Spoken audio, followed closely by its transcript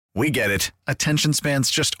We get it. Attention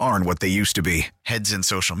spans just aren't what they used to be. Heads in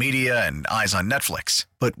social media and eyes on Netflix.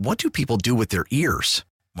 But what do people do with their ears?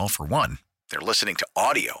 Well, for one, they're listening to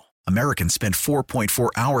audio. Americans spend 4.4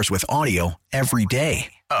 hours with audio every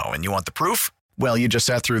day. Oh, and you want the proof? Well, you just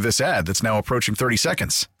sat through this ad that's now approaching 30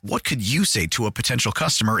 seconds. What could you say to a potential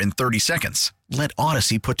customer in 30 seconds? Let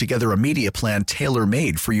Odyssey put together a media plan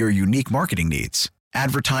tailor-made for your unique marketing needs.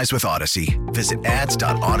 Advertise with Odyssey. Visit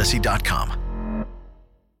ads.odyssey.com.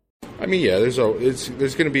 I mean, yeah, there's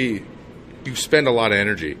going to be, you spend a lot of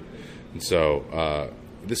energy. And so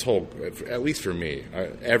this whole, at least for me,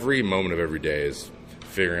 every moment of every day is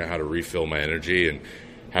figuring out how to refill my energy and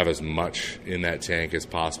have as much in that tank as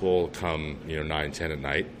possible come, 9, 10 at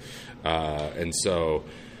night. And so,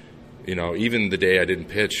 even the day I didn't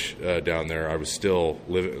pitch down there, I was still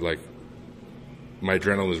living, like, my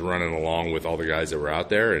adrenaline was running along with all the guys that were out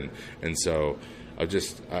there. And so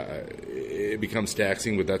it becomes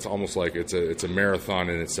taxing, but that's almost like it's a marathon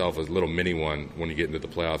in itself, a little mini one when you get into the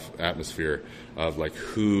playoff atmosphere of like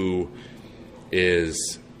who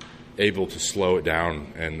is able to slow it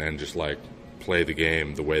down and then just like play the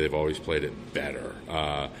game the way they've always played it better,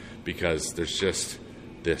 because there's just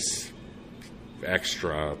this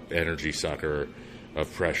extra energy sucker of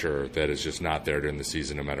pressure that is just not there during the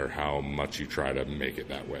season, no matter how much you try to make it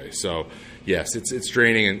that way. So, yes, it's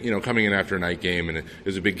draining, and coming in after a night game, and it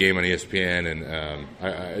was a big game on ESPN, and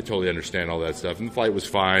I totally understand all that stuff. And the flight was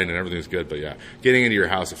fine, and everything was good. But yeah, getting into your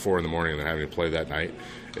house at 4 a.m. and then having to play that night,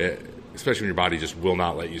 especially when your body just will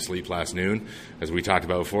not let you sleep past noon, as we talked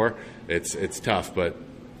about before, it's tough. But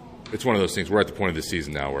it's one of those things. We're at the point of the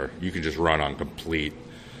season now where you can just run on complete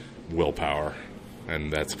willpower.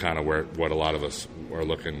 And that's kind of what a lot of us are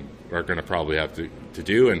going to probably have to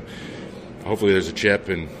do. And hopefully there's a chip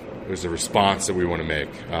and there's a response that we want to make.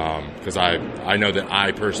 Because I know that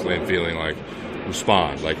I personally am feeling like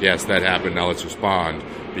respond. Like, yes, that happened. Now let's respond.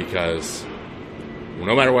 Because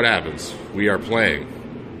no matter what happens, we are playing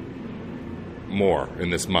more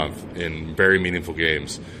in this month in very meaningful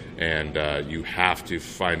games. And you have to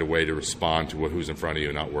find a way to respond to who's in front of you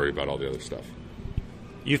and not worry about all the other stuff.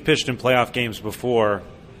 You've pitched in playoff games before.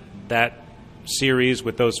 That series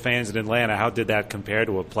with those fans in Atlanta, how did that compare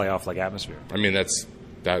to a playoff-like atmosphere? I mean, that is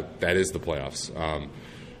the playoffs. A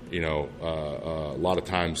lot of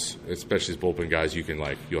times, especially as bullpen guys,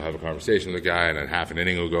 you'll have a conversation with a guy, and then half an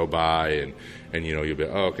inning will go by, and you'll be,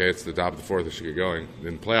 oh, okay, it's the top of the fourth, I should get going.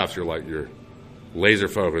 In playoffs, you're laser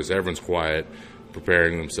focused. Everyone's quiet,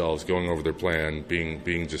 preparing themselves, going over their plan,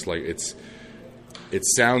 being just like It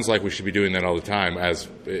sounds like we should be doing that all the time. As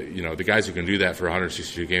the guys who can do that for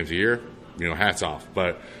 162 games a year, hats off.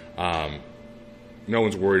 But no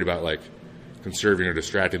one's worried about like conserving or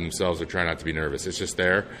distracting themselves or trying not to be nervous. It's just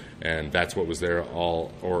there, and that's what was there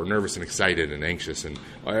or nervous and excited and anxious and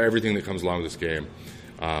everything that comes along with this game.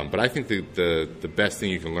 But I think the best thing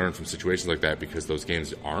you can learn from situations like that, because those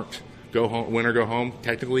games aren't win or go home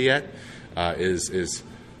technically yet, is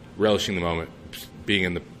relishing the moment, being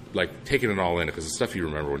in the taking it all in, because it's stuff you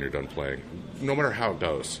remember when you're done playing, no matter how it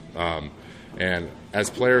goes. And as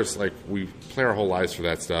players, we play our whole lives for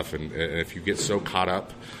that stuff, and if you get so caught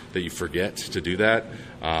up that you forget to do that,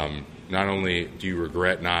 not only do you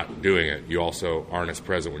regret not doing it, you also aren't as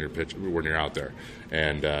present when you're out there,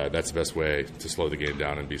 and that's the best way to slow the game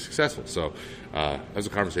down and be successful. So that was a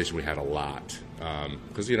conversation we had a lot,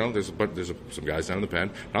 because there's some guys down in the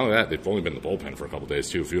pen. Not only that, they've only been in the bullpen for a couple of days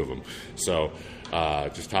too, a few of them. So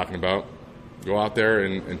just talking about go out there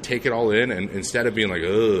and take it all in, and instead of being like,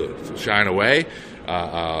 ugh, shying away,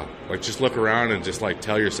 just look around and just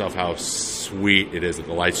tell yourself how sweet it is that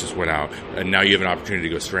the lights just went out, and now you have an opportunity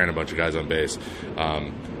to go strand a bunch of guys on base.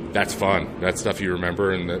 That's fun. That's stuff you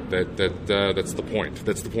remember, and that's the point.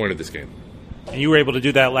 That's the point of this game. And you were able to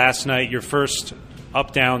do that last night, your first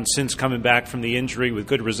up-down since coming back from the injury with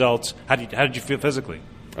good results. How did you feel physically?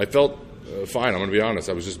 I felt fine. I'm going to be honest.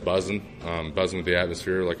 I was just buzzing with the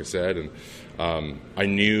atmosphere, like I said, and I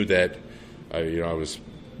knew that I was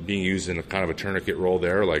being used in a kind of a tourniquet role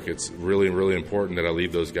there. It's really, really important that I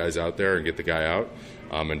leave those guys out there and get the guy out,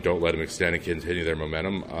 and don't let them extend and continue their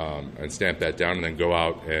momentum, and stamp that down, and then go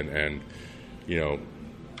out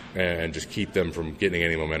and just keep them from getting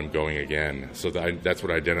any momentum going again. So that's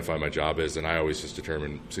what I identify my job as, and I always just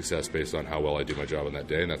determine success based on how well I do my job on that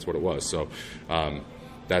day, and that's what it was. So I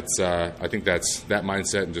think that's that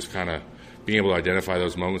mindset, and just kind of being able to identify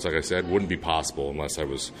those moments, like I said, wouldn't be possible unless I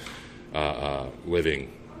was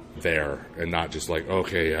living there, and not just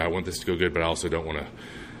okay, I want this to go good, but I also don't want to.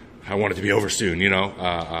 I want it to be over soon,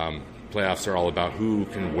 playoffs are all about who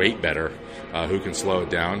can wait better, who can slow it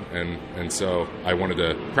down, and so I wanted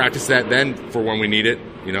to practice that then for when we need it,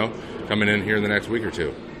 coming in here in the next week or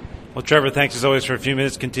two. Well, Trevor, thanks as always for a few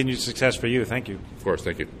minutes. Continued success for you. Thank you. Of course,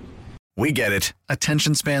 thank you. We get it.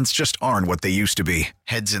 Attention spans just aren't what they used to be.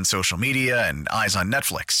 Heads in social media and eyes on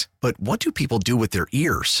Netflix. But what do people do with their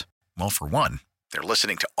ears? Well, for one, they're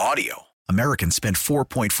listening to audio. Americans spend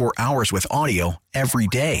 4.4 hours with audio every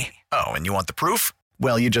day. Oh, and you want the proof?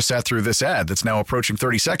 Well, you just sat through this ad that's now approaching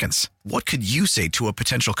 30 seconds. What could you say to a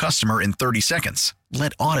potential customer in 30 seconds?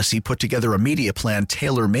 Let Odyssey put together a media plan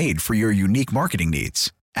tailor-made for your unique marketing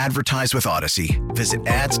needs. Advertise with Odyssey. Visit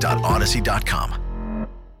ads.odyssey.com.